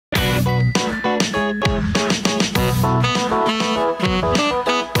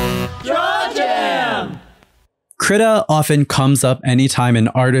Krita often comes up anytime an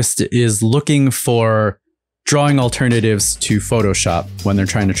artist is looking for drawing alternatives to Photoshop when they're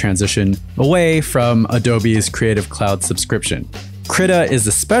trying to transition away from Adobe's Creative Cloud subscription. Krita is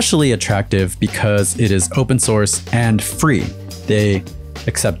especially attractive because it is open source and free. They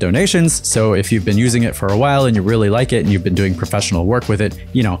accept donations, so if you've been using it for a while and you really like it and you've been doing professional work with it,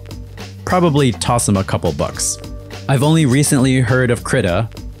 you know, probably toss them a couple bucks. I've only recently heard of Krita,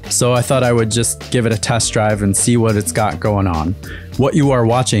 so I thought I would just give it a test drive and see what it's got going on. What you are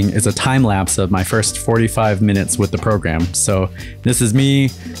watching is a time lapse of my first 45 minutes with the program. So this is me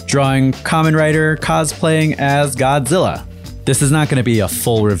drawing Kamen Rider cosplaying as Godzilla. This is not going to be a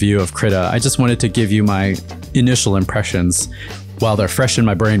full review of Krita. I just wanted to give you my initial impressions while they're fresh in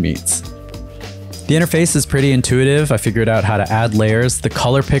my brain meats. The interface is pretty intuitive. I figured out how to add layers. The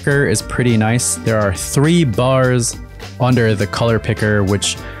color picker is pretty nice. There are 3 bars under the color picker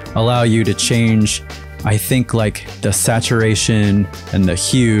which allow you to change, I think, like the saturation and the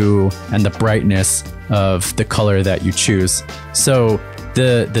hue and the brightness of the color that you choose. So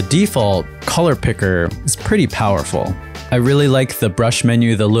the default color picker is pretty powerful. I really like the brush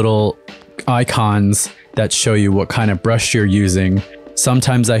menu, the little icons that show you what kind of brush you're using.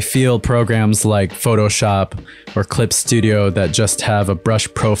 Sometimes I feel programs like Photoshop or Clip Studio that just have a brush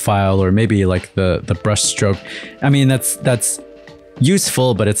profile or maybe like the brush stroke. I mean, that's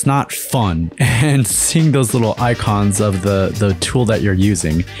useful, but it's not fun. And seeing those little icons of the tool that you're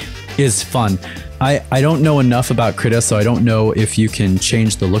using is fun. I don't know enough about Krita, so I don't know if you can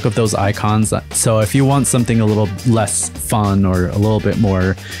change the look of those icons. So if you want something a little less fun or a little bit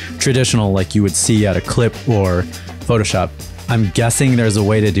more traditional like you would see at a Clip or Photoshop, I'm guessing there's a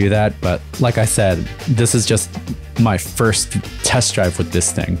way to do that. But like I said, this is just my first test drive with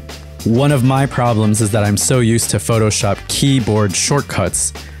this thing. One of my problems is that I'm so used to Photoshop keyboard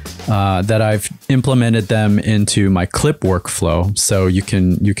shortcuts that I've implemented them into my Clip workflow. So you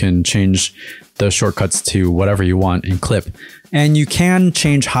can change the shortcuts to whatever you want in Clip. And you can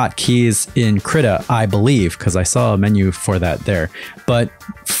change hotkeys in Krita, I believe, because I saw a menu for that there. But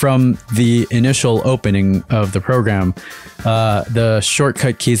from the initial opening of the program, the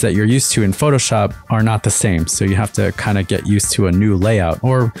shortcut keys that you're used to in Photoshop are not the same. So you have to kind of get used to a new layout,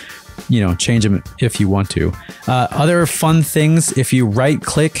 or change them if you want to. Other fun things, if you right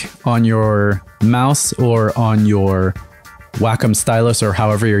click on your mouse or on your Wacom stylus or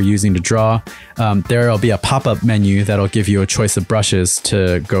however you're using to draw, there'll be a pop-up menu that'll give you a choice of brushes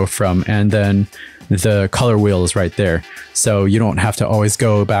to go from, and then the color wheel is right there. So you don't have to always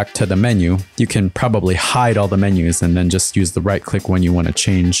go back to the menu. You can probably hide all the menus and then just use the right click when you want to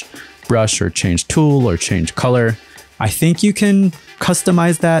change brush or change tool or change color. I think you can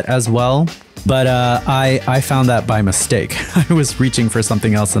customize that as well, but I found that by mistake. I was reaching for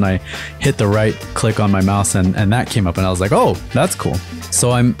something else and I hit the right click on my mouse and that came up and I was like, oh, that's cool. So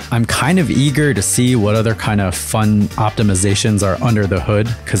I'm kind of eager to see what other kind of fun optimizations are under the hood,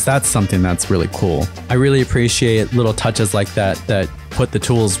 because that's something that's really cool. I really appreciate little touches like that put the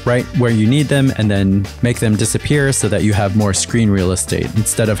tools right where you need them and then make them disappear so that you have more screen real estate.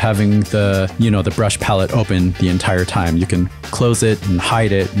 Instead of having the brush palette open the entire time, you can close it and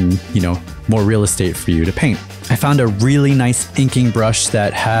hide it and, more real estate for you to paint. I found a really nice inking brush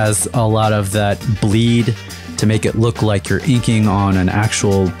that has a lot of that bleed to make it look like you're inking on an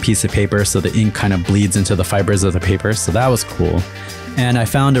actual piece of paper, so the ink kind of bleeds into the fibers of the paper. So that was cool. And I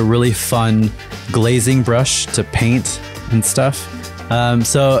found a really fun glazing brush to paint and stuff.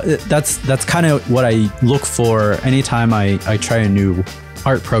 So that's kind of what I look for anytime I try a new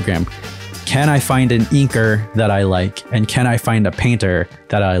art program. Can I find an inker that I like? And can I find a painter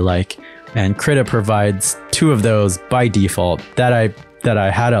that I like? And Krita provides 2 of those by default that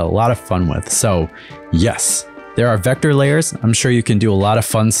I had a lot of fun with. So yes, there are vector layers. I'm sure you can do a lot of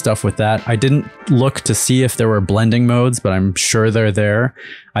fun stuff with that. I didn't look to see if there were blending modes, but I'm sure they're there.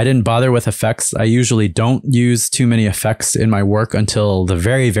 I didn't bother with effects. I usually don't use too many effects in my work until the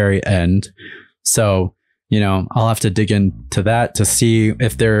very, very end. So, I'll have to dig into that to see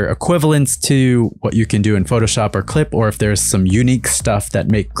if they're equivalents to what you can do in Photoshop or Clip, or if there's some unique stuff that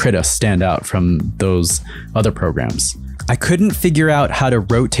make Krita stand out from those other programs. I couldn't figure out how to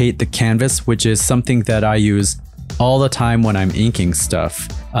rotate the canvas, which is something that I use all the time when I'm inking stuff.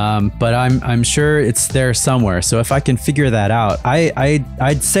 But I'm sure it's there somewhere. So if I can figure that out,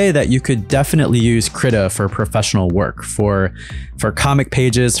 I'd say that you could definitely use Krita for professional work, for comic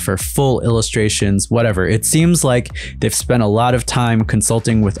pages, for full illustrations, whatever. It seems like they've spent a lot of time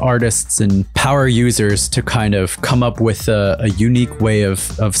consulting with artists and power users to kind of come up with a unique way of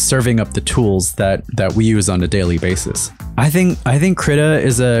serving up the tools that we use on a daily basis. think Krita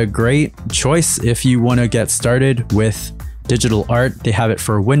is a great choice if you want to get started with digital art. They have it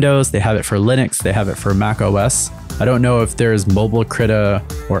for Windows, they have it for Linux, they have it for Mac OS. I don't know if there's mobile Krita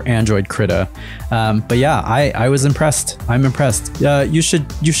or Android Krita, but yeah, I was impressed. I'm impressed. You should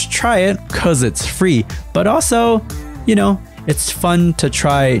try it because it's free, but also, you know, it's fun to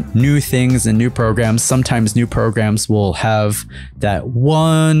try new things and new programs. Sometimes new programs will have that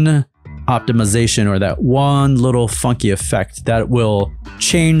one optimization or that one little funky effect that will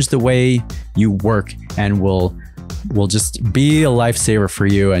change the way you work and will just be a lifesaver for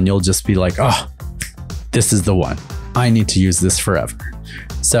you, and you'll just be like, oh, this is the one. I need to use this forever.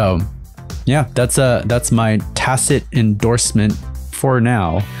 So yeah, that's my tacit endorsement for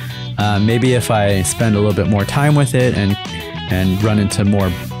now. Maybe if I spend a little bit more time with it and run into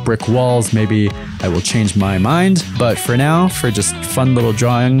more brick walls, maybe I will change my mind. But for now, for just fun little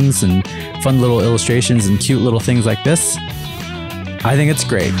drawings and fun little illustrations and cute little things like this, I think it's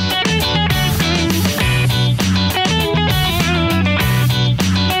great.